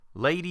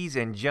Ladies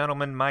and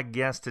gentlemen, my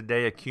guest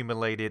today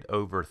accumulated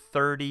over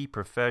 30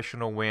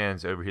 professional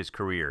wins over his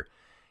career.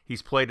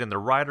 He's played in the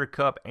Ryder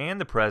Cup and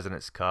the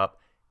President's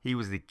Cup. He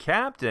was the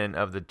captain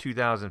of the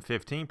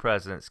 2015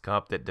 President's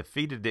Cup that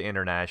defeated the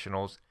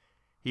Internationals.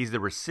 He's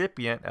the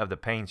recipient of the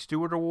Payne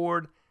Stewart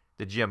Award,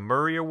 the Jim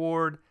Murray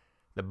Award,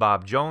 the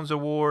Bob Jones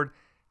Award,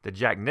 the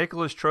Jack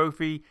Nicklaus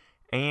Trophy,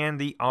 and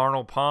the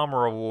Arnold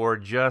Palmer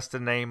Award, just to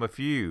name a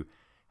few.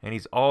 And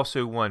he's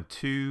also won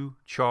 2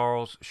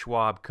 Charles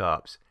Schwab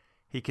Cups.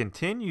 He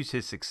continues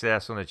his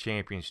success on the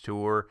Champions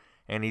Tour,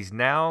 and he's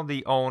now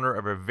the owner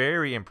of a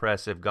very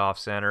impressive golf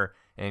center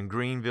in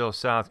Greenville,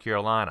 South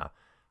Carolina.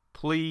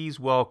 Please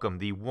welcome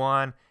the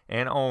one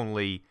and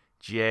only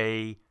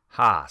Jay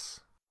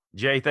Haas.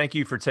 Jay, thank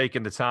you for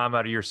taking the time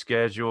out of your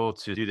schedule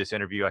to do this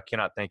interview. I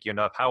cannot thank you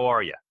enough. How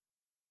are you?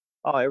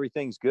 Oh,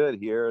 everything's good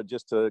here.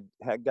 Just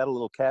got a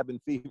little cabin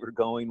fever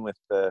going with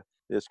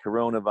this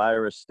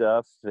coronavirus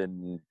stuff,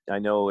 and I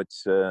know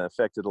it's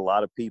affected a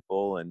lot of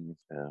people. And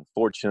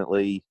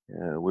fortunately,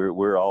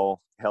 we're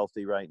all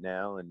healthy right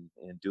now and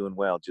doing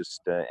well.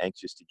 Just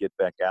anxious to get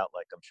back out,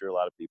 like I'm sure a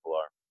lot of people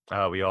are.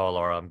 Oh, we all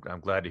are. I'm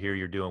glad to hear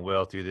you're doing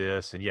well through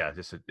this. And yeah,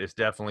 it's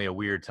definitely a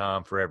weird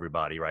time for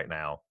everybody right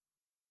now.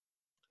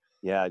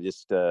 Yeah,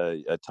 just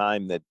a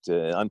time that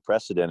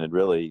unprecedented,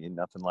 really.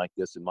 Nothing like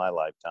this in my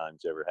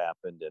lifetime's ever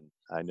happened. And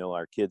I know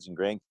our kids and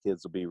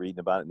grandkids will be reading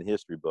about it in the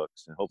history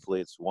books. And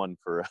hopefully it's one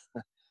for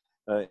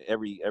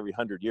every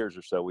 100 years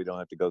or so. We don't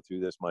have to go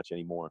through this much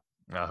anymore.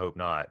 I hope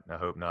not. I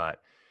hope not.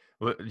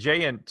 Well,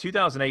 Jay, in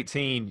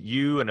 2018,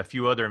 you and a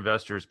few other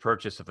investors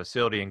purchased a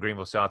facility in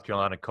Greenville, South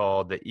Carolina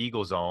called the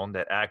Eagle Zone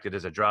that acted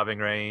as a driving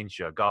range,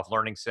 a golf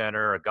learning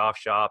center, a golf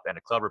shop, and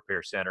a club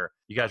repair center.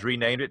 You guys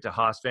renamed it to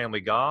Haas Family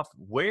Golf.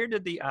 Where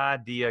did the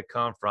idea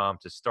come from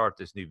to start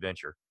this new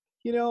venture?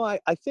 I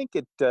think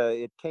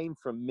it came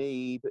from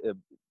me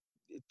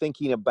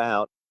thinking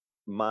about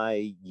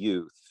my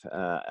youth.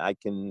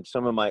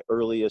 Some of my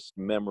earliest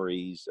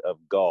memories of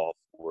golf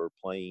were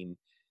playing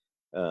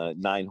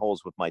 9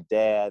 holes with my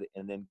dad,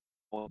 and then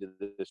going to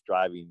this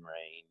driving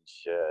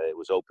range. It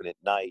was open at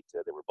night.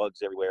 There were bugs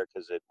everywhere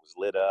because it was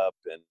lit up,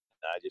 and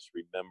I just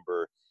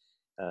remember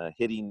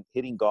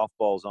hitting golf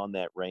balls on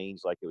that range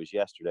like it was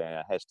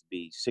yesterday. It has to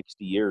be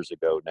 60 years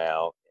ago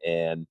now,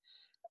 and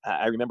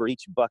I remember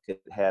each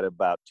bucket had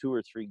about 2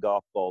 or 3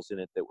 golf balls in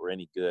it that were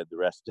any good. The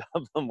rest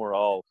of them were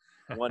all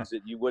ones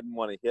that you wouldn't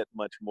want to hit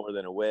much more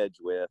than a wedge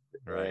with,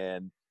 Right.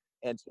 and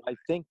so I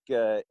think,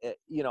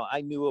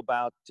 I knew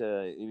about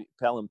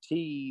Pelham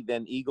Tee,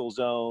 then Eagle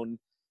Zone.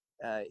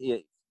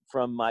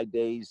 From my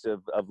days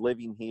of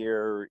living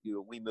here,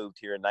 we moved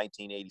here in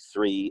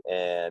 1983,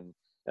 and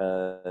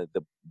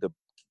the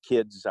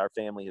kids, our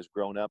family has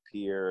grown up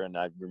here, and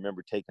I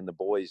remember taking the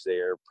boys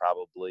there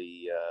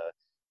probably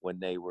when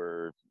they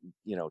were,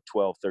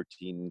 12,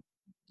 13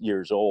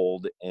 years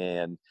old,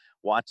 and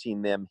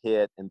watching them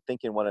hit and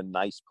thinking what a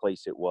nice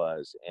place it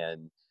was.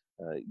 And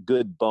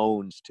good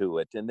bones to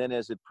it. And then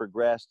as it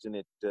progressed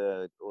and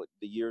the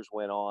years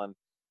went on,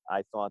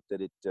 I thought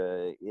that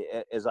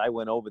as I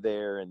went over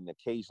there and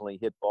occasionally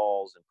hit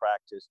balls and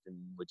practiced and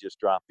would just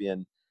drop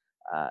in,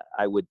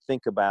 I would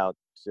think about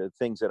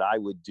things that I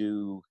would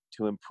do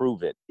to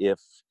improve it if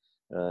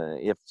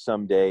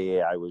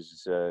someday I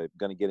was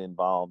going to get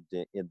involved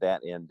in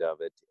that end of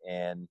it.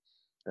 And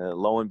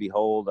lo and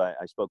behold,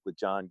 I spoke with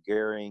John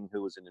Gehring,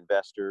 who was an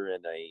investor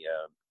and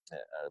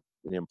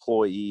an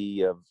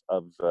employee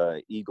of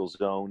Eagle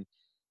Zone,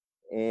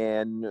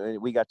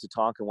 and we got to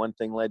talk, and one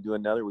thing led to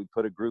another. We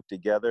put a group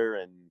together,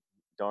 and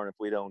darn if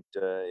we don't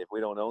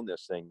own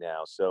this thing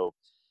now. So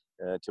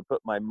to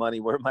put my money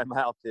where my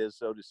mouth is,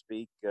 so to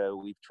speak,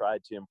 we've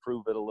tried to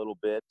improve it a little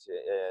bit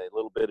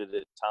at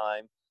a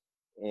time.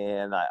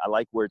 And I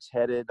like where it's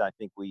headed. I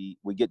think we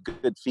get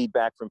good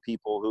feedback from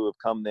people who have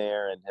come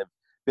there and have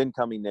been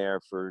coming there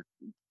for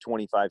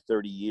 25,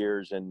 30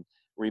 years and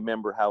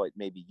remember how it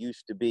maybe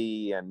used to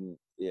be, and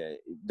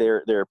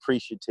they're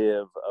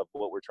appreciative of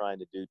what we're trying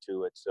to do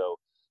to it. So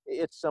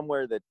it's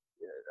somewhere that,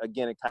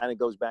 again, it kind of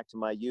goes back to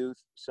my youth,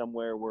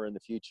 somewhere where in the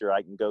future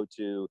I can go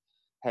to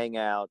hang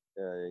out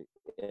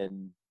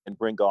and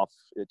bring golf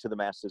to the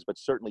masses, but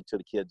certainly to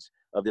the kids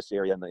of this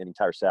area and the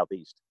entire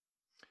Southeast.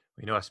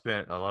 I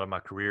spent a lot of my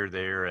career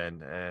there,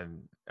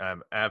 and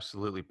I'm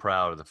absolutely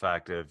proud of the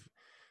fact of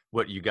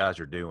what you guys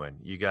are doing.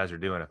 You guys are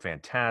doing a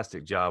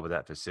fantastic job with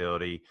that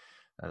facility.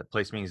 The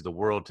place means the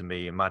world to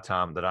me in my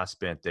time that I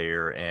spent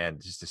there,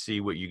 and just to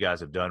see what you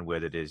guys have done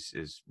with it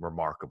is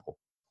remarkable.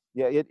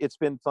 Yeah, it's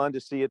been fun to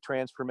see a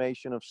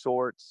transformation of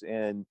sorts,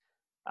 and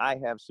I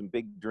have some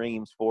big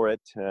dreams for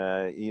it.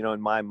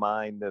 In my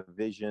mind, the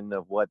vision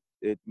of what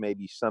it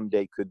maybe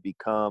someday could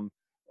become,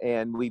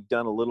 and we've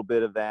done a little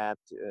bit of that.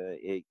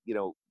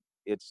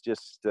 It's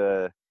just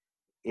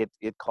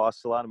it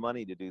costs a lot of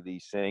money to do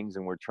these things,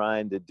 and we're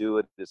trying to do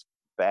it as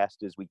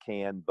fast as we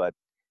can, but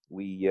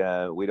we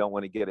don't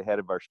want to get ahead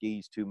of our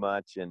skis too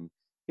much. And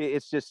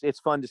it's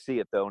fun to see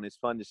it though, and it's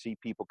fun to see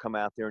people come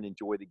out there and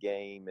enjoy the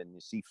game, and you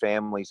see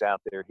families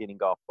out there hitting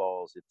golf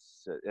balls.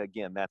 It's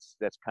again, that's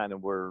kind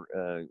of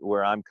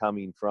where I'm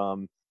coming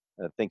from,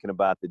 thinking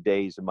about the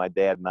days of my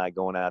dad and I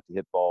going out to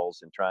hit balls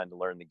and trying to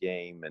learn the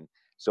game, and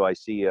so I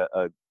see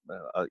a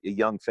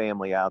young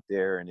family out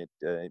there, and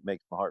it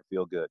makes my heart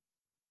feel good.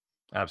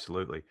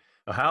 Absolutely.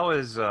 How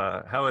is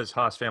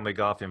Haas Family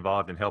Golf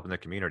involved in helping the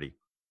community?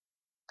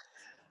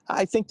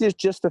 I think there's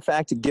just the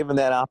fact of giving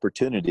that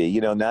opportunity.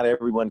 You know, not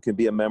everyone can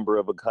be a member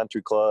of a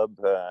country club.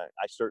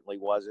 I certainly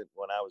wasn't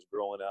when I was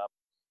growing up,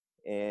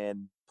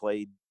 and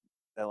played,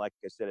 like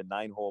I said, a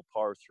 9-hole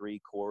par 3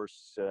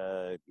 course,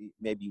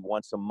 maybe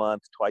once a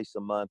month, twice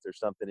a month, or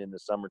something in the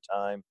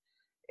summertime.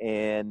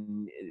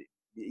 And,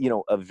 you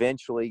know,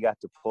 eventually got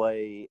to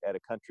play at a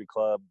country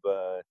club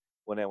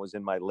when I was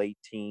in my late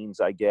teens,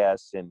 I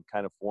guess, and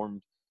kind of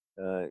formed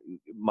uh,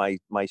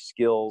 my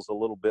skills a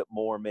little bit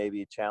more.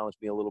 Maybe it challenged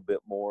me a little bit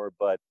more,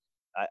 but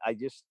I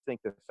just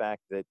think the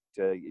fact that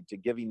to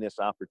giving this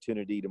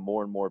opportunity to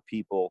more and more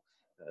people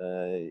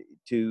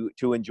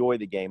to enjoy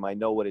the game. I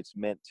know what it's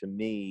meant to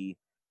me,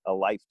 a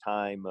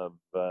lifetime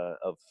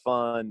of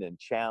fun and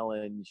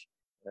challenge.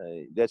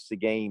 That's the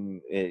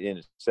game in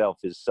itself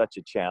is such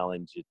a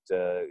challenge.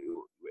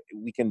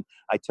 We can.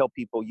 I tell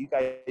people, you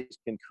guys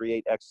can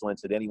create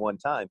excellence at any one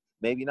time.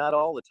 Maybe not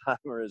all the time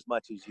or as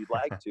much as you'd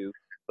like to,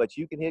 but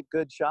you can hit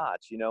good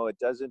shots. You know, it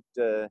doesn't.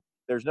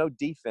 There's no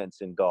defense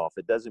in golf.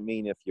 It doesn't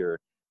mean if you're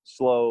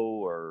slow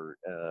or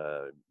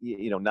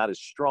you know, not as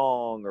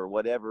strong or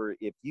whatever.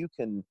 If you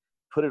can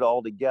put it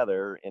all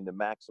together and to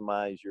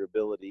maximize your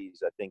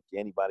abilities, I think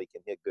anybody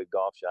can hit good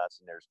golf shots.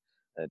 And there's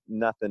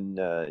nothing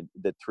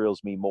that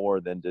thrills me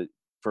more than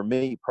for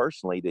me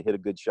personally, to hit a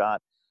good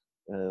shot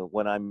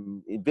when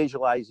I'm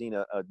visualizing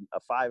a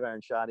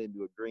 5-iron shot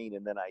into a green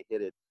and then I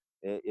hit it.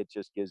 It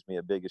just gives me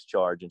a biggest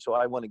charge, and so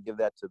I want to give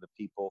that to the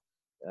people,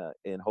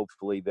 and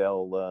hopefully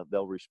they'll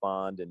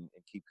respond and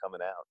keep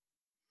coming out.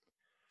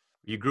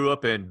 You grew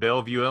up in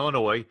Bellevue,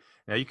 Illinois.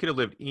 Now, you could have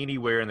lived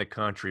anywhere in the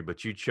country,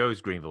 but you chose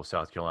Greenville,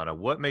 South Carolina.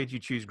 What made you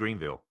choose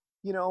Greenville?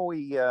 You know,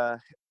 we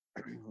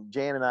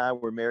Jan and I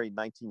were married in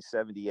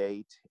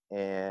 1978,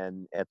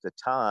 and at the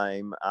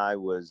time, I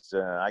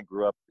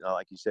grew up,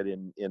 like you said,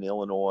 in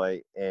Illinois,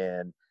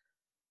 and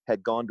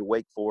had gone to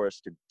Wake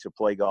Forest to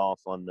play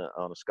golf on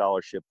a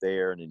scholarship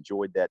there, and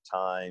enjoyed that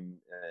time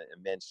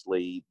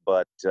immensely.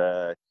 But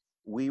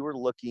we were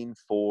looking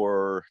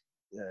for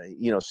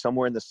you know,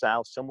 somewhere in the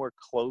South, somewhere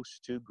close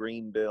to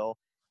Greenville,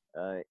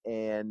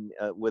 and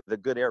with a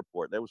good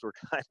airport. Those were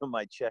kind of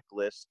my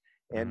checklist,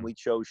 and Mhm. we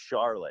chose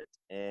Charlotte,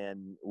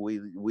 and we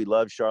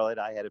love Charlotte.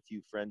 I had a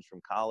few friends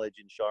from college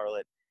in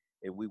Charlotte,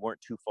 and we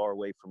weren't too far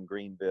away from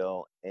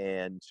Greenville,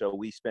 and so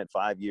we spent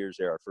 5 years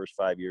there, our first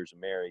 5 years of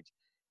marriage.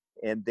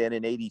 And then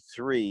in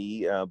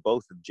 '83,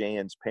 both of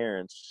Jan's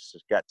parents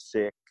got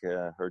sick.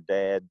 Her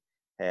dad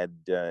had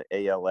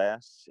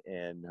ALS,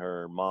 and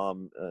her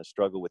mom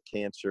struggled with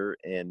cancer.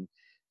 And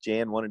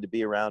Jan wanted to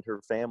be around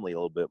her family a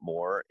little bit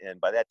more.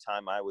 And by that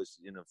time, I was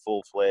in a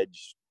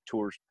full-fledged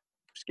tour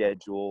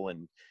schedule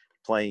and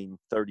playing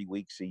 30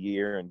 weeks a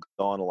year and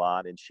gone a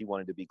lot. And she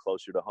wanted to be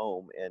closer to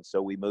home. And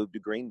so we moved to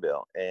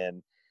Greenville.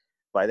 And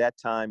by that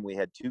time, we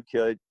had two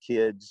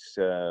kids,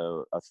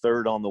 a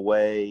third on the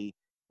way.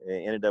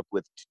 Ended up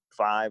with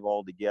 5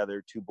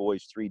 altogether, 2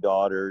 boys, 3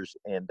 daughters,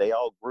 and they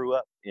all grew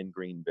up in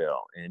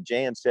Greenville. And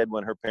Jan said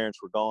when her parents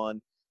were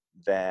gone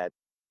that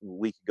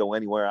we could go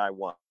anywhere I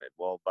wanted.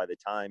 Well, by the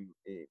time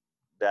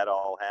that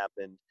all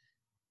happened,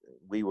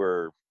 we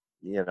were,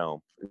 you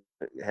know,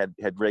 had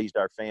raised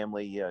our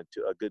family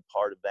to a good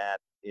part of that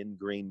in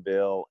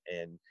Greenville,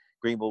 and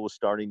Greenville was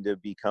starting to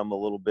become a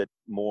little bit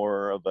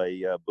more of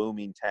a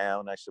booming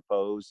town, I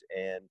suppose.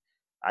 And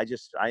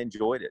I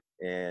enjoyed it,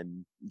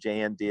 and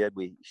Jan did.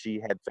 She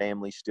had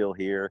family still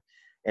here,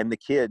 and the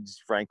kids,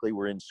 frankly,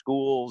 were in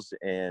schools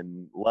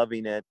and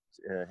loving it.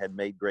 Had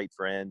made great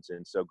friends,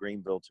 and so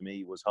Greenville to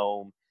me was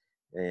home.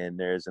 And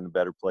there isn't a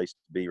better place to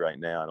be right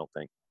now, I don't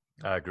think.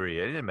 I agree.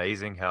 Isn't it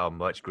amazing how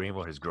much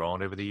Greenville has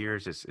grown over the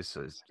years? It's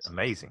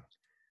amazing.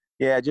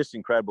 Yeah, just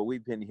incredible.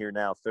 We've been here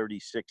now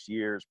 36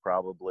 years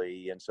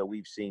probably, and so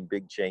we've seen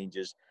big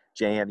changes.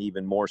 Jan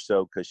even more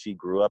so because she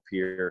grew up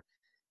here.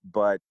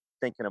 But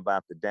thinking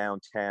about the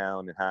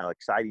downtown and how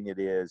exciting it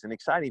is, and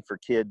exciting for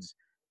kids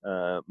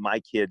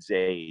my kids'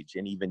 age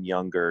and even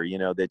younger, you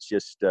know, that's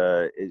just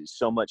it's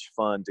so much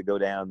fun to go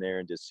down there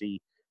and to see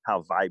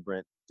how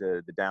vibrant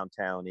the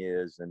downtown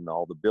is and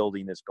all the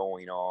building that's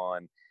going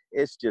on.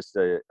 It's just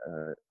a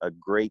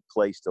great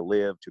place to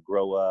live, to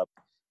grow up.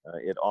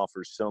 It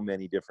offers so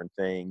many different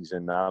things,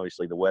 and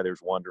obviously the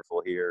weather's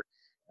wonderful here.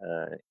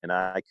 And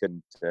I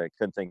couldn't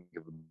think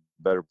of a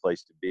better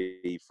place to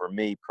be. For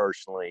me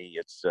personally,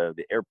 it's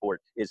the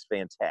airport is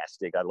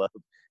fantastic. I love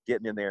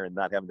getting in there and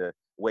not having to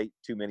wait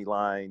too many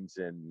lines,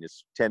 and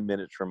it's 10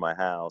 minutes from my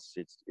house.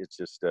 It's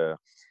just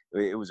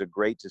it was a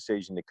great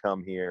decision to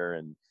come here,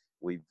 and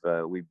we've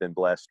been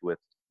blessed with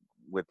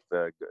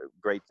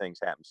great things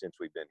happen since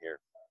we've been here.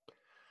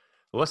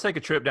 Well, let's take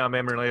a trip down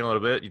memory lane a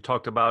little bit. You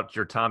talked about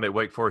your time at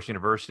Wake Forest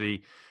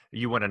University.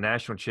 You won a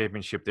national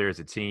championship there as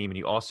a team, and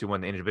you also won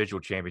the individual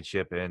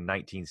championship in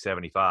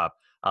 1975.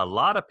 A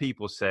lot of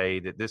people say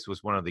that this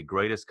was one of the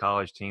greatest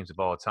college teams of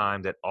all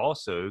time that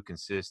also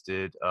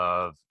consisted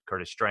of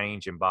Curtis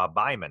Strange and Bob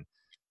Byman.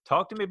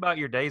 Talk to me about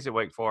your days at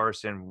Wake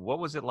Forest and what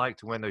was it like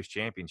to win those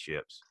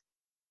championships?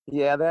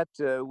 Yeah, that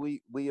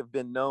we have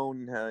been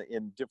known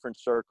in different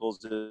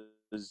circles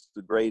as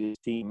the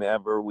greatest team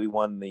ever. We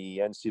won the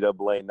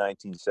NCAA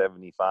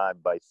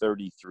 1975 by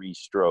 33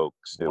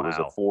 strokes. It was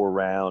a Wow.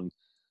 four-round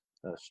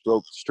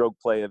stroke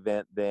play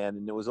event then,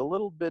 and it was a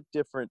little bit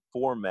different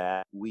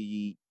format.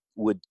 We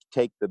would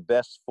take the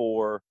best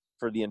four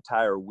for the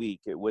entire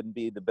week. It wouldn't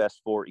be the best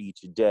four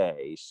each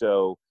day.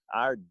 So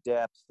our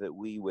depth that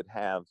we would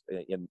have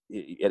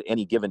at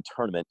any given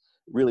tournament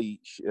really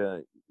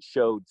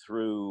showed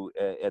through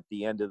at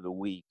the end of the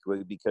week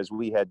because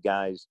we had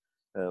guys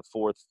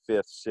fourth,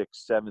 fifth,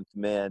 sixth, seventh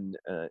men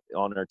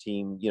on our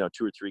team,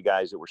 two or three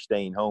guys that were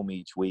staying home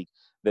each week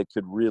that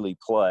could really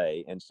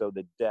play. And so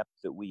the depth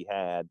that we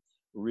had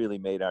really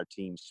made our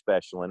team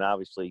special. And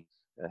obviously,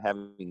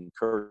 having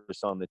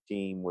Curtis on the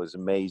team was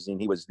amazing.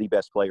 He was the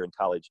best player in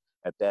college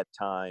at that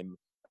time.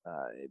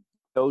 Uh,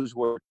 those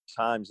were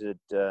times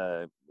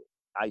that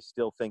I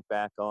still think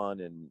back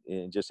on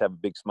and just have a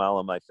big smile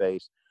on my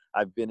face.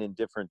 I've been in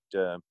different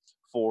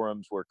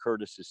forums where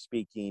Curtis is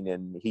speaking,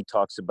 and he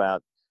talks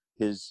about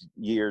his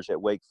years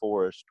at Wake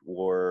Forest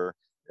were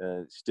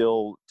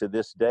still to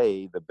this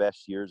day the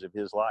best years of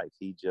his life.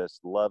 He just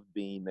loved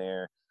being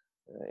there.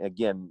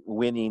 Again,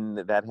 winning,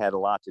 that had a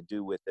lot to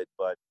do with it,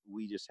 but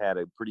we just had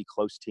a pretty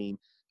close team.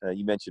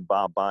 You mentioned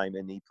Bob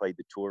Byman. He played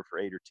the tour for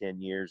 8 or 10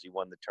 years. He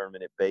won the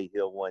tournament at Bay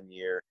Hill one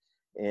year.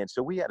 And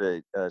so we had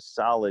a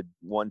solid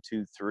 1,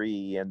 2,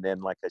 3, and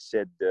then, like I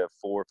said,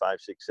 4, 5,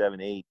 6,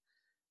 7, 8.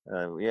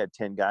 We had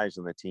 10 guys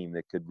on the team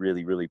that could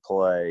really, really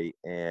play,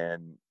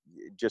 and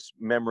just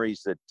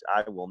memories that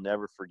I will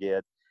never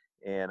forget.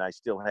 And I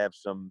still have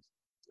some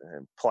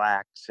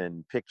plaques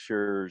and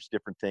pictures,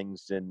 different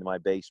things in my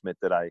basement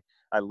that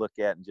I look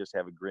at and just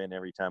have a grin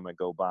every time I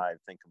go by and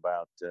think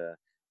about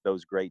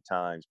those great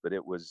times. But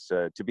it was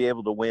to be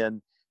able to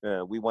win.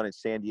 We won in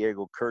San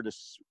Diego.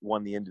 Curtis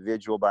won the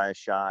individual by a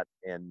shot,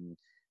 and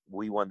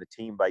we won the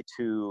team by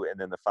 2. And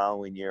then the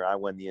following year, I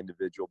won the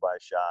individual by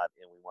a shot,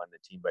 and we won the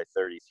team by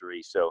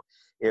 33. So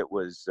it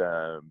was.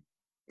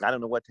 I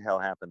don't know what the hell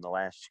happened the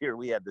last year.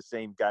 We had the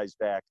same guys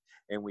back,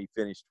 and we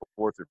finished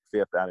fourth or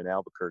fifth out in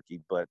Albuquerque.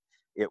 But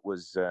it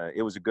was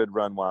a good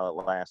run while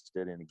it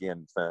lasted, and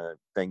again,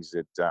 things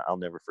that I'll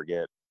never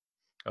forget.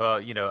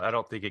 I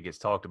don't think it gets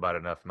talked about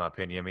enough, in my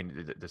opinion. I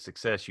mean, the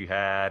success you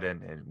had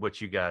and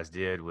what you guys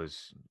did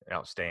was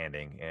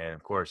outstanding. And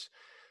of course,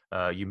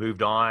 you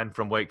moved on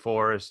from Wake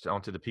Forest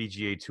onto the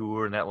PGA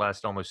Tour, and that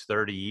lasted almost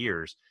 30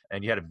 years.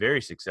 And you had a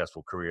very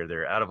successful career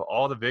there. Out of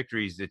all the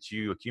victories that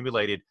you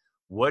accumulated,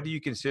 what do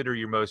you consider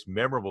your most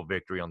memorable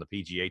victory on the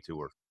PGA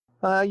Tour?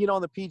 On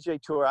the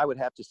PGA Tour, I would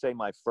have to say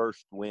my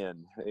first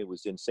win. It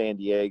was in San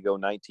Diego,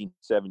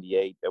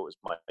 1978. That was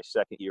my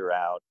second year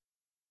out.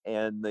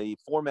 And the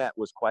format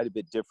was quite a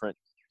bit different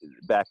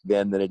back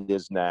then than it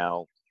is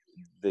now.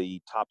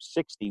 The top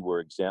 60 were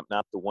exempt,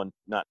 not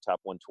top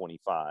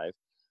 125.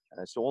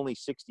 So only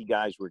 60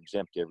 guys were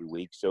exempt every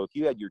week. So if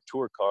you had your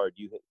tour card,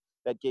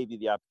 that gave you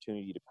the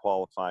opportunity to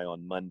qualify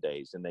on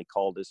Mondays, and they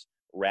called us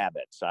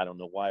rabbits. I don't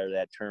know where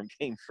that term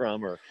came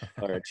from, or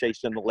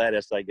chasing the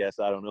lettuce, I guess.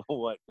 I don't know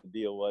what the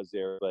deal was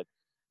there, but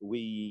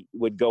we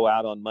would go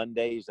out on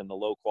Mondays, and the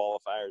low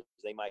qualifiers,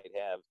 they might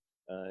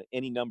have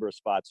any number of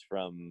spots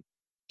from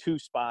 2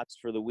 spots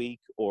for the week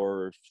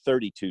or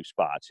 32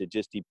 spots. It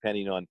just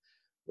depending on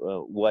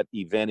what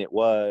event it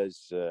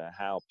was,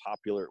 how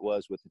popular it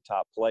was with the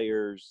top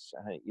players,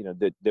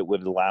 that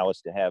would allow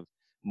us to have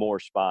more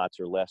spots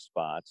or less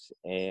spots.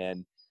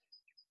 And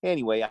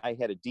anyway, I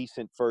had a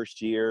decent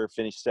first year,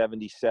 finished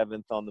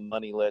 77th on the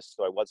money list,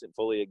 so I wasn't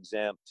fully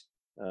exempt,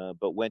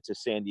 but went to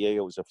San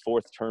Diego. It was the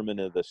 4th tournament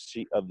of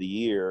the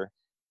year,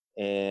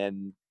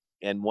 and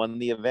won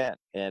the event.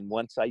 And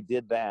once I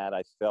did that,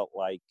 I felt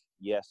like,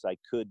 yes, I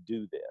could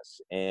do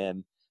this.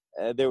 And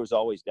there was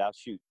always doubt.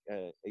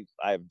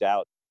 I have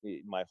doubt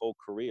my whole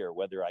career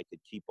whether I could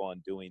keep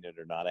on doing it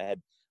or not. I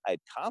had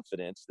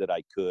confidence that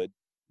I could,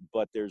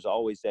 but there's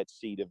always that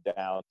seed of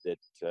doubt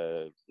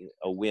that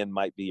a win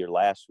might be your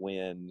last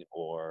win,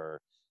 or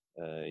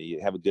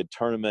you have a good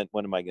tournament.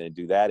 When am I going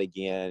to do that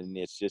again?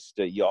 It's just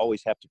you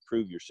always have to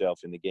prove yourself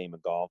in the game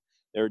of golf.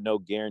 There are no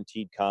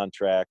guaranteed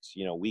contracts,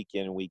 week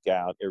in and week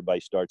out. Everybody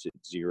starts at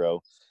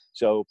 0.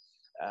 So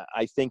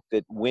I think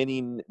that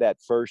winning that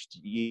first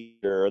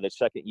year or the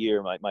second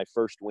year, my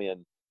first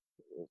win,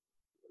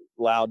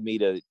 allowed me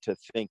to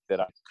think that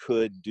I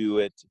could do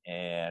it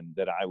and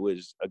that I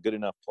was a good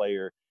enough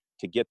player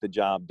to get the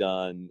job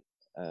done.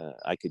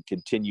 I could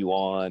continue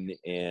on,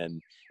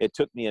 and it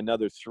took me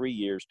another 3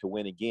 years to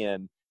win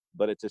again.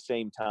 But at the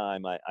same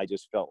time, I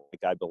just felt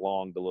like I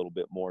belonged a little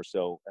bit more.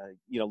 So,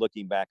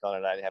 looking back on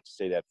it, I'd have to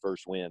say that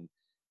first win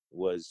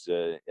was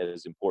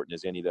as important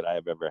as any that I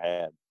have ever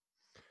had.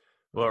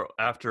 Well,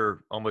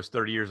 after almost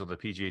 30 years on the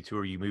PGA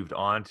Tour, you moved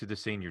on to the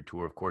Senior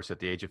Tour, of course, at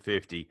the age of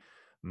 50.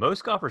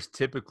 Most golfers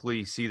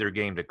typically see their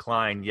game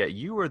decline, yet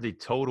you are the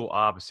total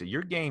opposite.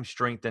 Your game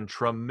strengthened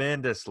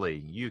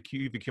tremendously.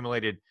 You've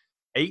accumulated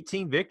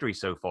 18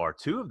 victories so far.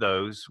 Two of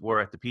those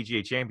were at the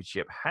PGA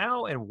Championship.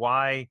 How and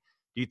why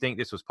do you think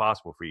this was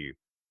possible for you?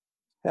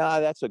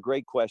 That's a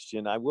great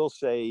question. I will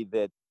say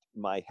that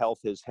my health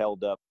has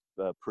held up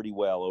pretty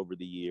well over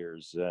the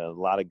years. A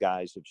lot of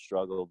guys have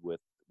struggled with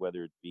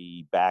whether it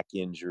be back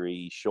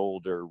injury,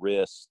 shoulder,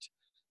 wrist,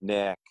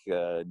 neck,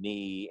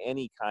 knee,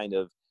 any kind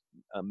of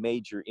a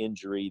major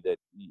injury that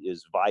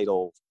is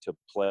vital to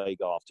play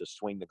golf, to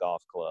swing the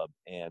golf club.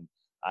 And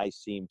I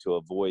seem to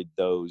avoid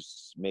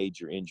those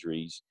major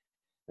injuries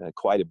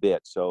quite a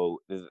bit. So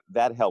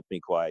that helped me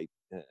quite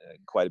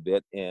a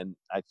bit. And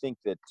I think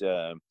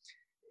that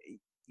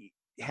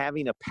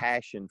having a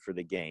passion for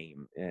the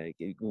game,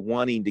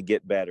 wanting to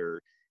get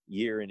better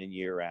year in and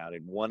year out,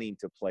 and wanting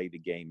to play the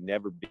game,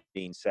 never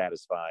being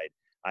satisfied,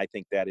 I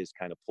think that has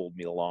kind of pulled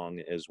me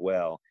along as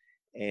well.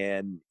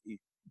 And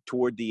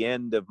toward the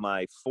end of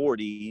my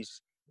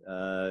 40s,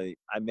 I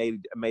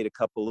made a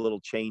couple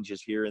little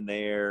changes here and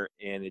there,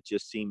 and it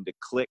just seemed to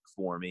click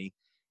for me.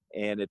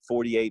 And at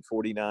 48,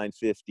 49,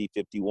 50,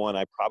 51,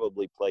 I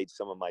probably played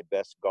some of my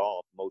best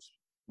golf,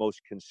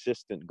 most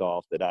consistent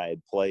golf that I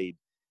had played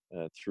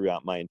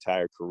throughout my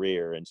entire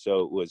career. And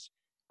so it was,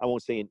 I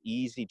won't say an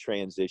easy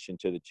transition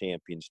to the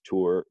Champions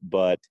Tour,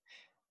 but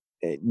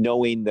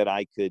knowing that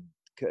I could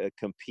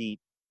compete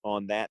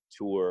on that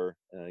tour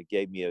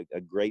gave me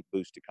a great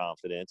boost of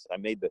confidence. I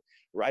made the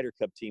Ryder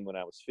Cup team when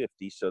I was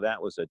 50, so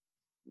that was a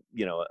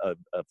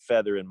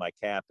feather in my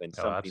cap, and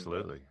Oh, something that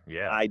absolutely.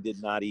 Yeah. I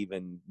did not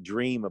even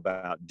dream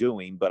about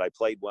doing, but I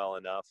played well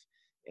enough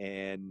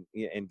and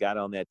got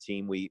on that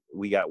team.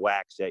 We got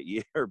waxed that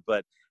year,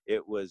 but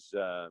it was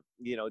to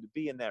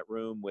be in that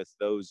room with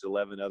those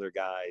 11 other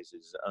guys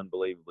is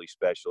unbelievably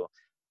special.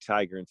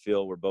 Tiger and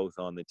Phil were both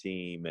on the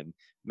team, and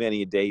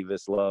Manny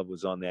Davis Love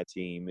was on that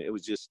team. It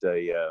was just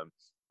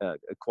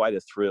quite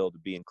a thrill to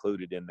be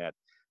included in that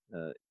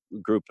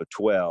group of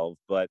 12.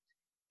 But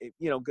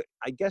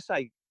I guess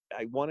I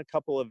won a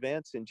couple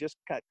events and just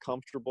got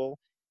comfortable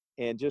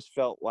and just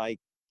felt like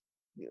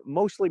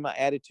mostly my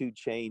attitude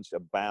changed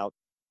about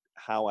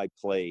how I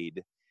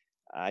played.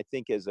 I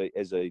think as a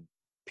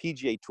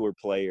PGA Tour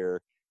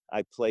player,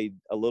 I played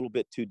a little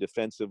bit too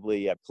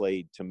defensively. I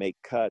played to make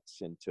cuts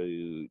and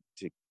to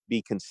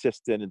be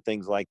consistent and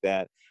things like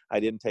that. I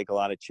didn't take a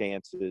lot of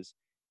chances.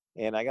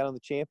 And I got on the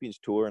Champions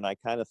Tour, and I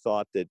kind of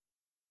thought that,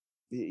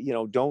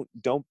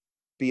 don't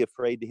be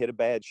afraid to hit a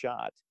bad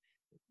shot.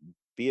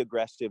 Be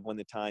aggressive when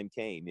the time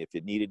came. If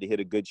it needed to hit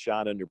a good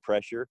shot under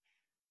pressure,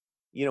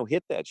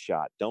 hit that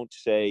shot. Don't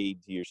say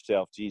to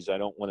yourself, geez, I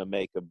don't want to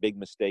make a big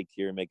mistake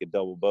here and make a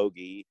double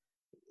bogey.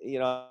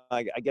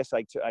 I guess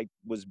I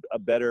was a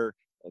better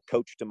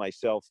coach to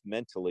myself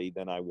mentally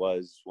than I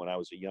was when I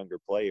was a younger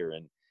player.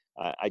 And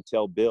I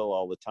tell Bill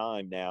all the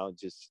time now,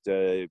 just,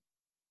 the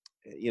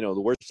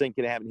worst thing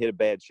can happen, hit a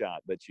bad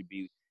shot, but you'd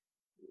be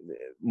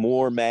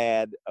more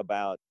mad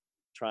about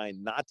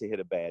trying not to hit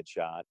a bad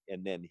shot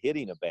and then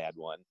hitting a bad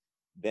one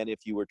than if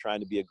you were trying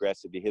to be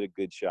aggressive to hit a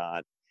good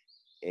shot.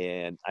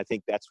 And I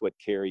think that's what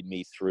carried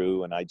me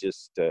through. And I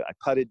just, I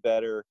putted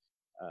better.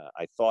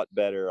 I thought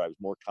better. I was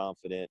more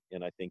confident.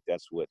 And I think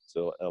that's what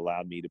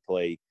allowed me to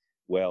play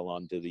well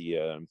onto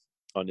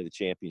the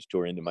Champions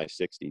Tour into my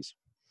 60s.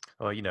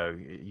 Well,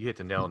 you hit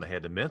the nail on the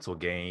head. The mental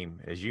game,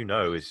 as you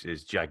know,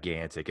 is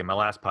gigantic. In my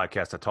last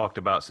podcast, I talked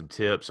about some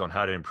tips on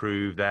how to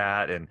improve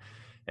that and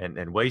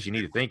ways you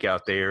need to think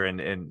out there.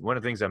 And one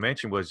of the things I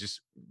mentioned was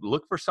just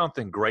look for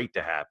something great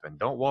to happen.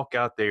 Don't walk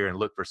out there and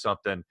look for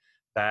something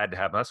bad to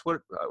happen. That's what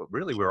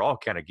really we're all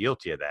kind of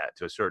guilty of that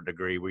to a certain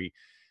degree.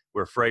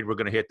 We're afraid we're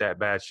going to hit that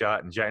bad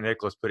shot. And Jack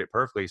Nicklaus put it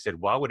perfectly. He said,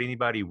 "Why would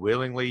anybody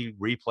willingly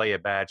replay a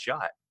bad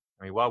shot?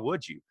 I mean, why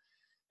would you?"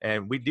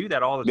 And we do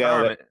that all the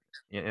time.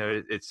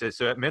 It's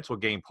so that mental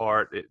game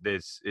part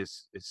is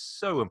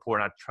so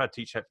important. I try to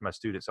teach that to my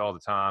students all the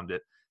time,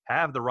 that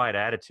have the right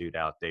attitude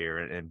out there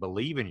and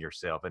believe in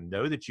yourself and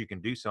know that you can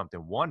do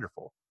something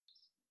wonderful.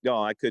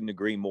 No, I couldn't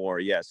agree more.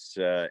 Yes,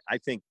 I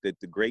think that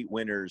the great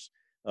winners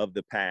of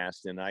the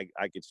past, and I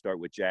could start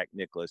with Jack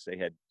Nicklaus.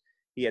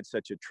 He had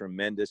such a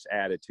tremendous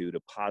attitude,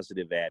 a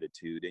positive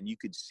attitude, and you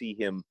could see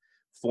him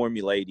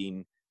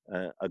formulating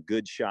a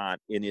good shot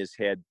in his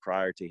head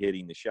prior to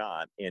hitting the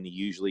shot, and he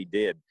usually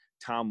did.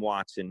 Tom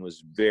Watson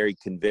was very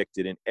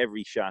convicted in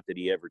every shot that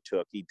he ever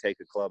took. He'd take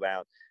a club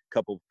out,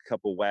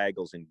 couple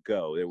waggles, and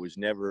go. There was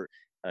never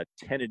a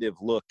tentative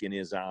look in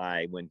his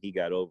eye when he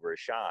got over a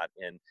shot.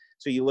 And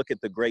so you look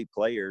at the great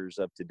players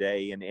of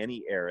today in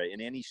any era,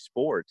 in any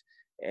sport,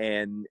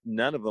 and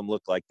none of them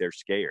look like they're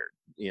scared.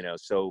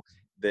 So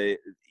and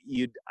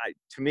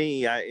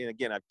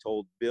again, I've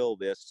told Bill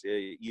this,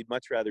 you'd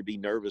much rather be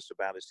nervous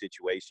about a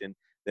situation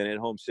than at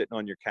home sitting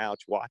on your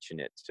couch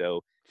watching it.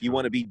 So you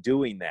want to be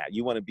doing that.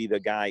 You want to be the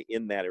guy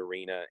in that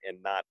arena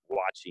and not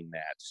watching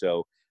that.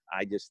 So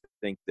I just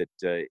think that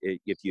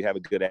if you have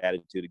a good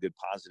attitude, a good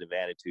positive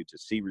attitude to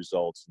see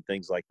results and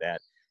things like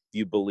that, if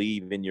you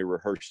believe in your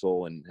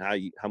rehearsal and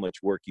how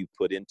much work you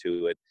put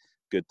into it,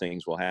 good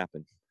things will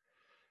happen.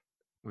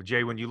 Well,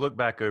 Jay, when you look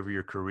back over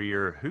your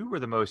career, who were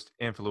the most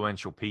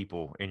influential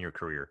people in your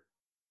career?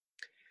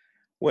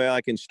 Well,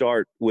 I can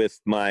start with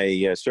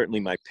my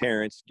certainly my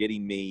parents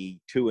getting me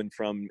to and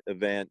from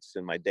events,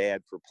 and my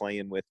dad for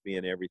playing with me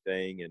and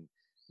everything. And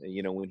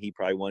when he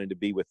probably wanted to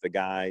be with the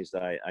guys,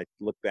 I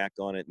look back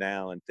on it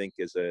now and think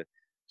as a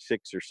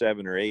 6 or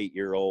 7 or 8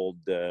 year old,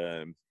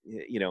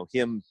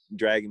 him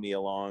dragging me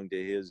along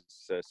to his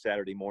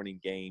Saturday morning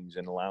games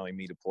and allowing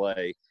me to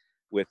play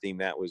with him,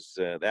 that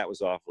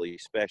was awfully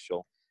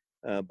special.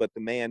 But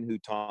the man who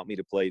taught me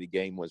to play the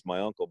game was my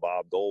uncle,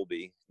 Bob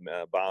Dolby.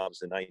 Bob's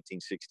the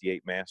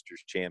 1968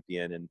 Masters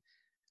champion, and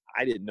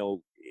I didn't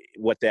know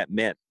what that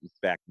meant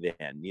back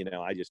then.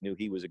 I just knew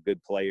he was a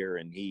good player,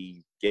 and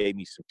he gave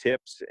me some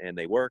tips, and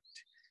they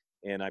worked,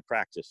 and I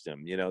practiced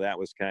them. That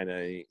was kind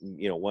of,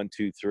 1,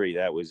 2, 3,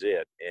 that was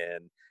it.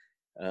 And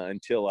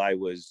until I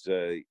was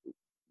a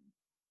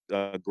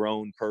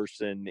grown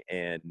person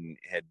and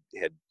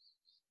had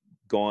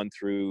gone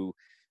through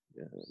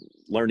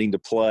learning to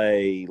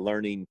play,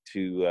 learning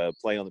to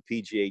play on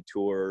the PGA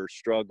Tour,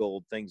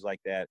 struggled, things like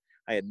that.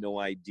 I had no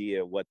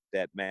idea what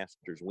that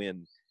Masters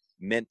win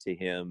meant to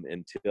him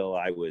until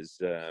I was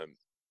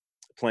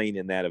playing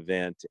in that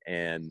event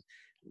and,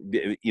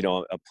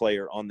 a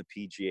player on the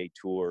PGA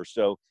Tour.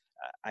 So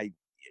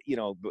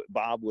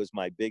Bob was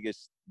my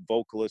biggest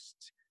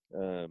vocalist,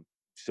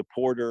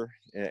 supporter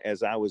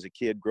as I was a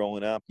kid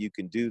growing up. You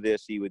can do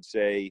this, he would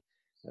say.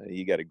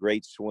 You got a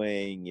great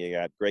swing, you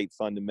got great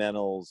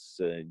fundamentals,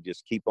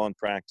 just keep on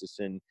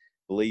practicing,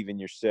 believe in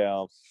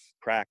yourself,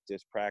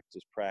 practice,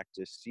 practice,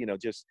 practice,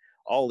 just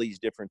all these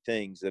different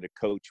things that a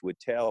coach would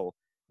tell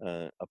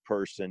a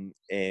person.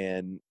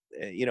 And,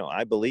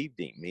 I believed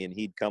him. And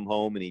he'd come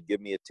home and he'd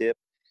give me a tip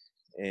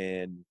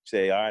and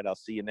say, all right, I'll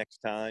see you next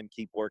time.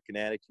 Keep working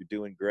at it. You're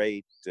doing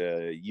great.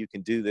 You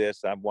can do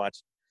this. I've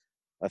watched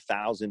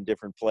 1,000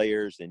 different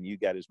players and you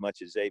got as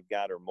much as they've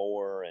got or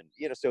more. And,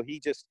 so he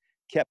just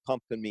kept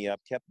pumping me up,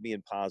 kept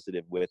being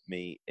positive with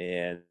me.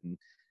 And,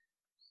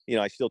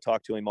 I still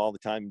talk to him all the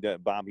time.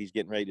 Bob, he's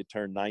getting ready to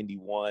turn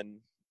 91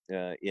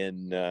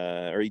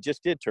 or he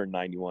just did turn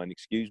 91,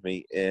 excuse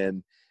me.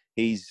 And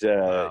he's,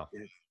 Wow.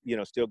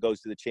 still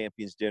goes to the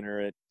Champions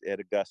Dinner at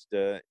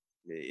Augusta,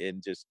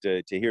 and just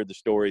to hear the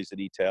stories that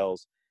he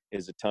tells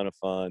is a ton of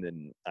fun.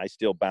 And I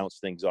still bounce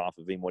things off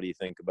of him. What do you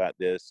think about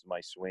this,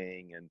 my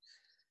swing? And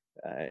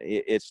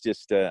it's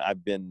just,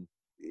 I've been,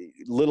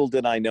 little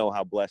did I know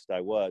how blessed I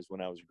was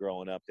when I was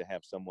growing up to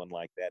have someone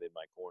like that in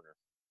my corner.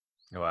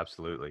 Oh,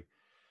 absolutely.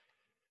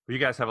 Well, you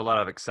guys have a lot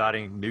of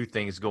exciting new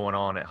things going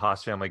on at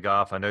Haas Family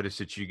Golf. I noticed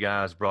that you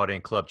guys brought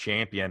in Club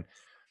Champion.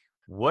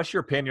 What's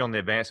your opinion on the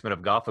advancement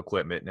of golf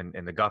equipment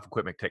and the golf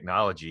equipment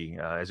technology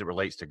as it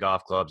relates to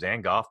golf clubs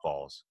and golf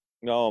balls?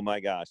 Oh my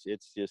gosh,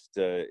 it's just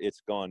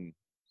it's gone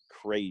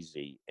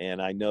crazy.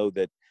 And I know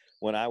that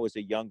when I was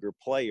a younger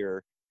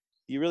player,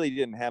 you really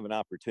didn't have an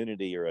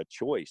opportunity or a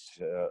choice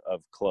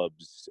of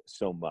clubs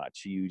so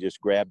much. You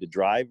just grabbed a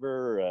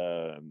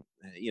driver.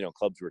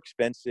 Clubs were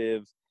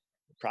expensive,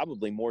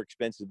 probably more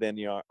expensive than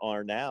they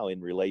are now in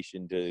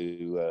relation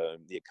to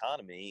the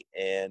economy.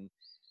 And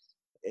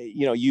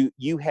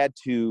you had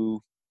to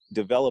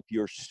develop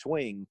your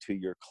swing to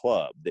your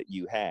club that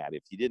you had.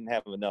 If you didn't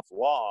have enough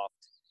loft,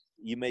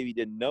 you maybe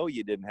didn't know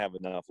you didn't have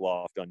enough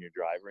loft on your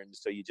driver, and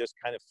so you just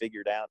kind of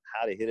figured out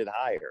how to hit it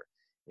higher,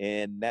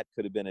 and that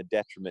could have been a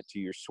detriment to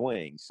your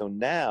swing. So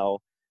now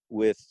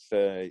with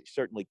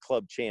certainly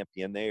Club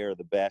Champion, they are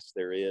the best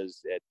there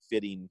is at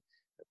fitting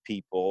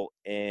people,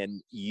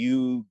 and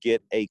you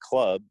get a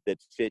club that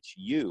fits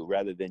you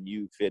rather than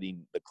you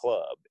fitting the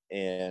club.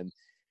 And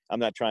I'm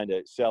not trying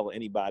to sell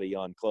anybody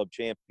on Club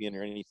Champion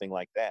or anything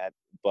like that,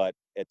 but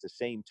at the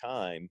same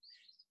time,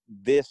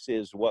 this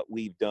is what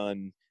we've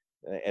done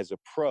as a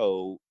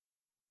pro,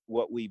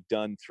 what we've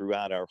done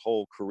throughout our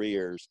whole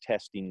careers,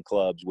 testing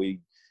clubs. We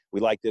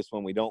like this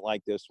one, we don't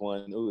like this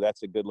one. Ooh,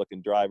 that's a good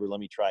looking driver.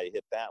 Let me try to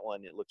hit that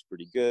one. It looks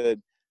pretty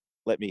good.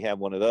 Let me have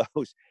one of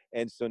those.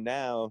 And so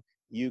now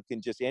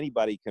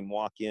anybody can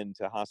walk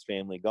into Haas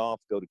Family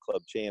Golf, go to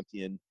Club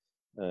Champion,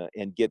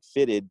 and get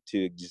fitted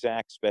to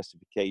exact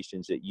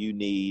specifications that you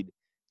need.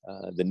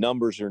 The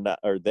numbers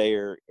are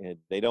there, and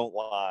they don't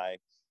lie.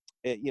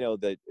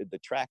 The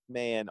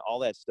TrackMan, all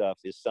that stuff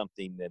is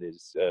something that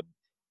is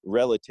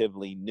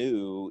relatively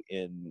new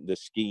in the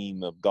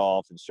scheme of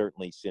golf, and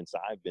certainly since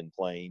I've been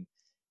playing.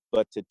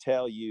 But to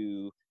tell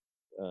you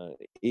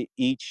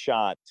each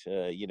shot,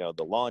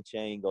 the launch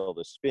angle,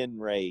 the spin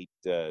rate,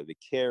 the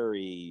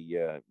carry,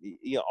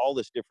 all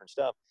this different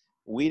stuff,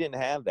 we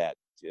didn't have that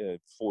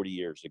 40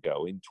 years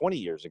ago. And 20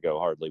 years ago,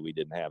 hardly we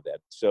didn't have that.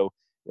 So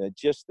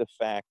just the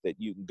fact that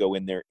you can go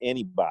in there,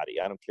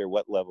 anybody, I don't care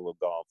what level of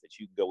golf, that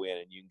you can go in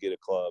and you can get a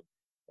club,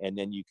 and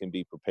then you can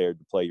be prepared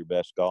to play your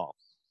best golf.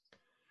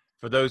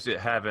 For those that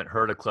haven't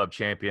heard of Club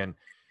Champion,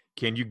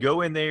 Can you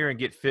go in there and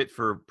get fit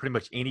for pretty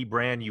much any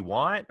brand you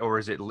want,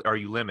 or are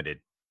you limited?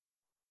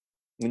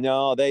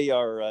 No, they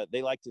are.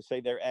 They like to say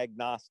they're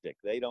agnostic.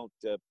 They don't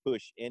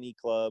push any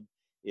club.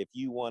 If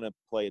you want to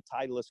play a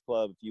Titleist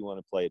club, if you want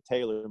to play a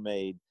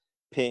TaylorMade,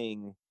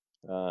 Ping,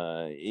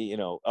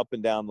 up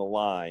and down the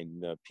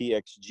line,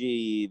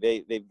 PXG,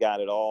 they've got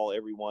it all,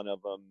 every one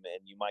of them.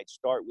 And you might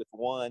start with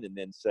one and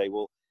then say,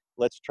 well,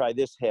 let's try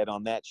this head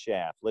on that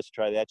shaft. Let's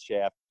try that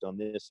shaft on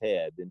this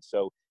head. And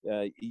so,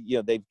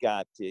 they've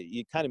got.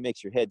 It kind of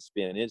makes your head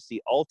spin. It's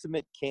the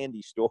ultimate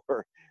candy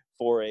store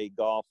for a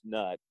golf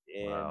nut,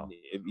 and Wow.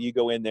 if you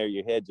go in there,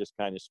 your head just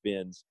kind of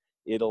spins.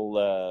 They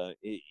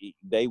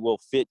will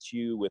fit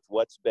you with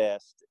what's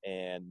best,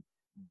 and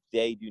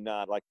they do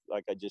not, like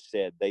I just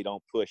said, they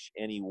don't push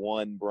any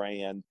one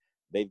brand.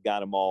 They've got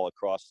them all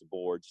across the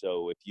board.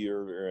 So if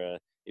you're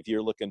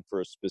looking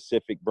for a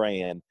specific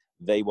brand,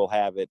 they will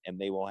have it, and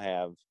they will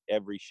have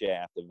every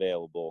shaft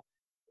available,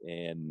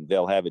 and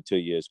they'll have it to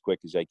you as quick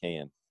as they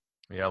can.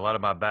 Yeah, a lot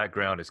of my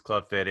background is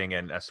club fitting,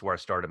 and that's where I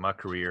started my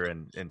career.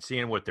 And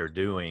seeing what they're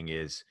doing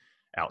is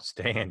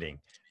outstanding.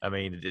 I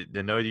mean,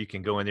 to know that you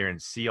can go in there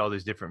and see all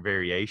these different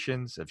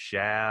variations of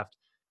shaft,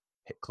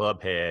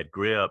 club head,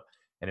 grip,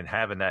 and then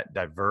having that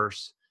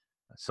diverse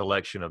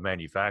selection of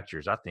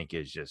manufacturers, I think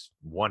is just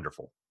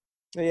wonderful.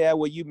 Yeah,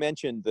 well, you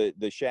mentioned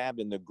the shaft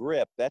and the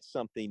grip. That's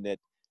something that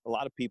a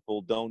lot of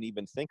people don't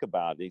even think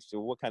about. They say,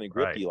 "What kind of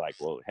grip do Right. you like?"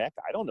 Well, heck,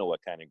 I don't know what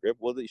kind of grip.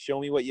 Well, then show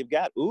me what you've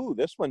got. Ooh,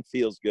 this one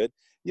feels good.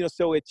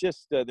 So it's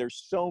just there's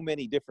so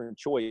many different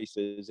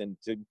choices, and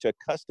to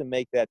custom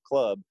make that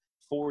club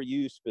for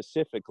you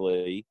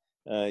specifically,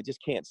 I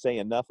just can't say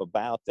enough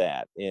about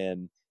that.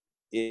 And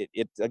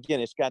it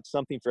again, it's got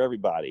something for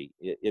everybody.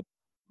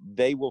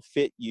 They will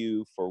fit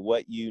you for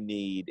what you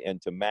need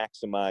and to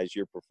maximize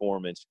your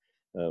performance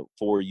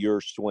for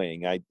your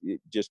swing. I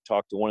just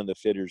talked to one of the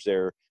fitters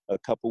there a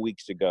couple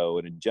weeks ago,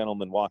 and a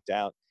gentleman walked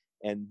out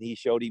and he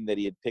showed him that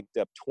he had picked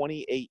up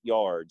 28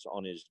 yards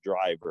on his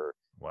driver,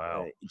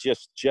 Wow.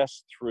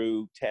 just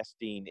through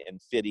testing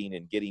and fitting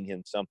and getting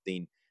him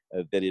something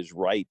that is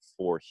right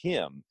for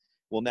him.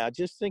 Well, now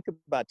just think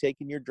about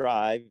taking your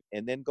drive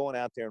and then going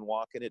out there and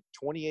walking it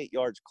 28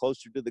 yards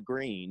closer to the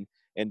green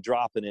and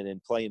dropping it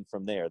and playing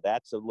from there.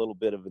 That's a little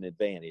bit of an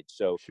advantage.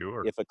 So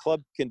Sure. if a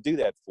club can do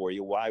that for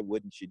you, why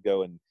wouldn't you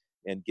go and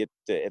get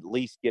to at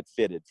least get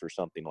fitted for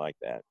something like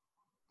that?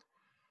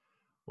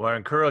 Well, I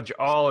encourage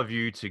all of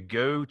you to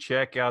go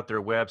check out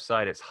their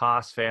website. It's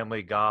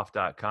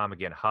haasfamilygolf.com.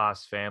 Again,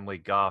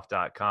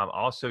 haasfamilygolf.com.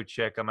 Also,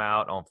 check them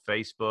out on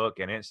Facebook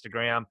and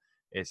Instagram.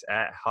 It's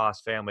at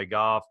Haas Family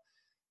Golf.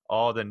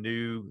 All the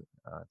new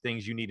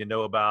things you need to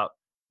know about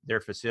their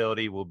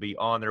facility will be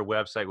on their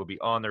website, will be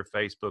on their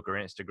Facebook or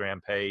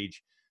Instagram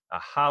page. I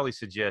highly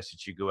suggest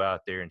that you go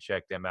out there and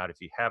check them out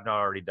if you have not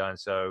already done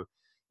so.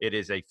 It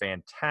is a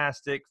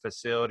fantastic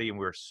facility, and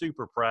we're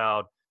super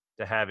proud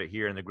to have it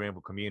here in the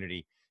Greenville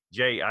community.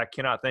 Jay, I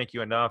cannot thank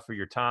you enough for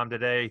your time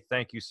today.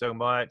 Thank you so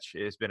much.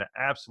 It's been an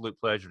absolute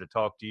pleasure to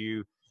talk to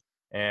you,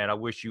 and I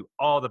wish you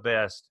all the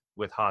best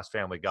with Haas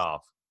Family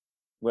Golf.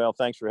 Well,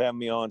 thanks for having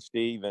me on,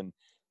 Steve. And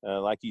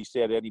like you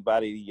said,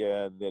 anybody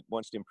that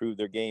wants to improve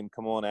their game,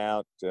 come on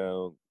out.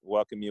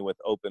 Welcome you with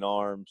open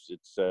arms.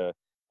 It's a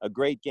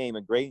great game,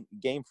 a great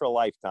game for a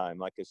lifetime.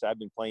 Like I said, I've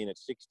been playing it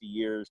 60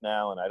 years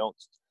now, and I don't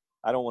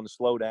want to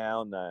slow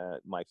down.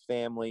 My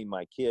family,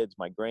 my kids,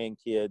 my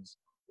grandkids.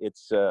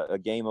 It's a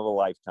game of a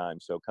lifetime.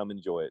 So come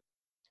enjoy it.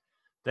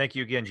 Thank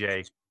you again,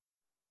 Jay.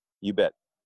 You bet.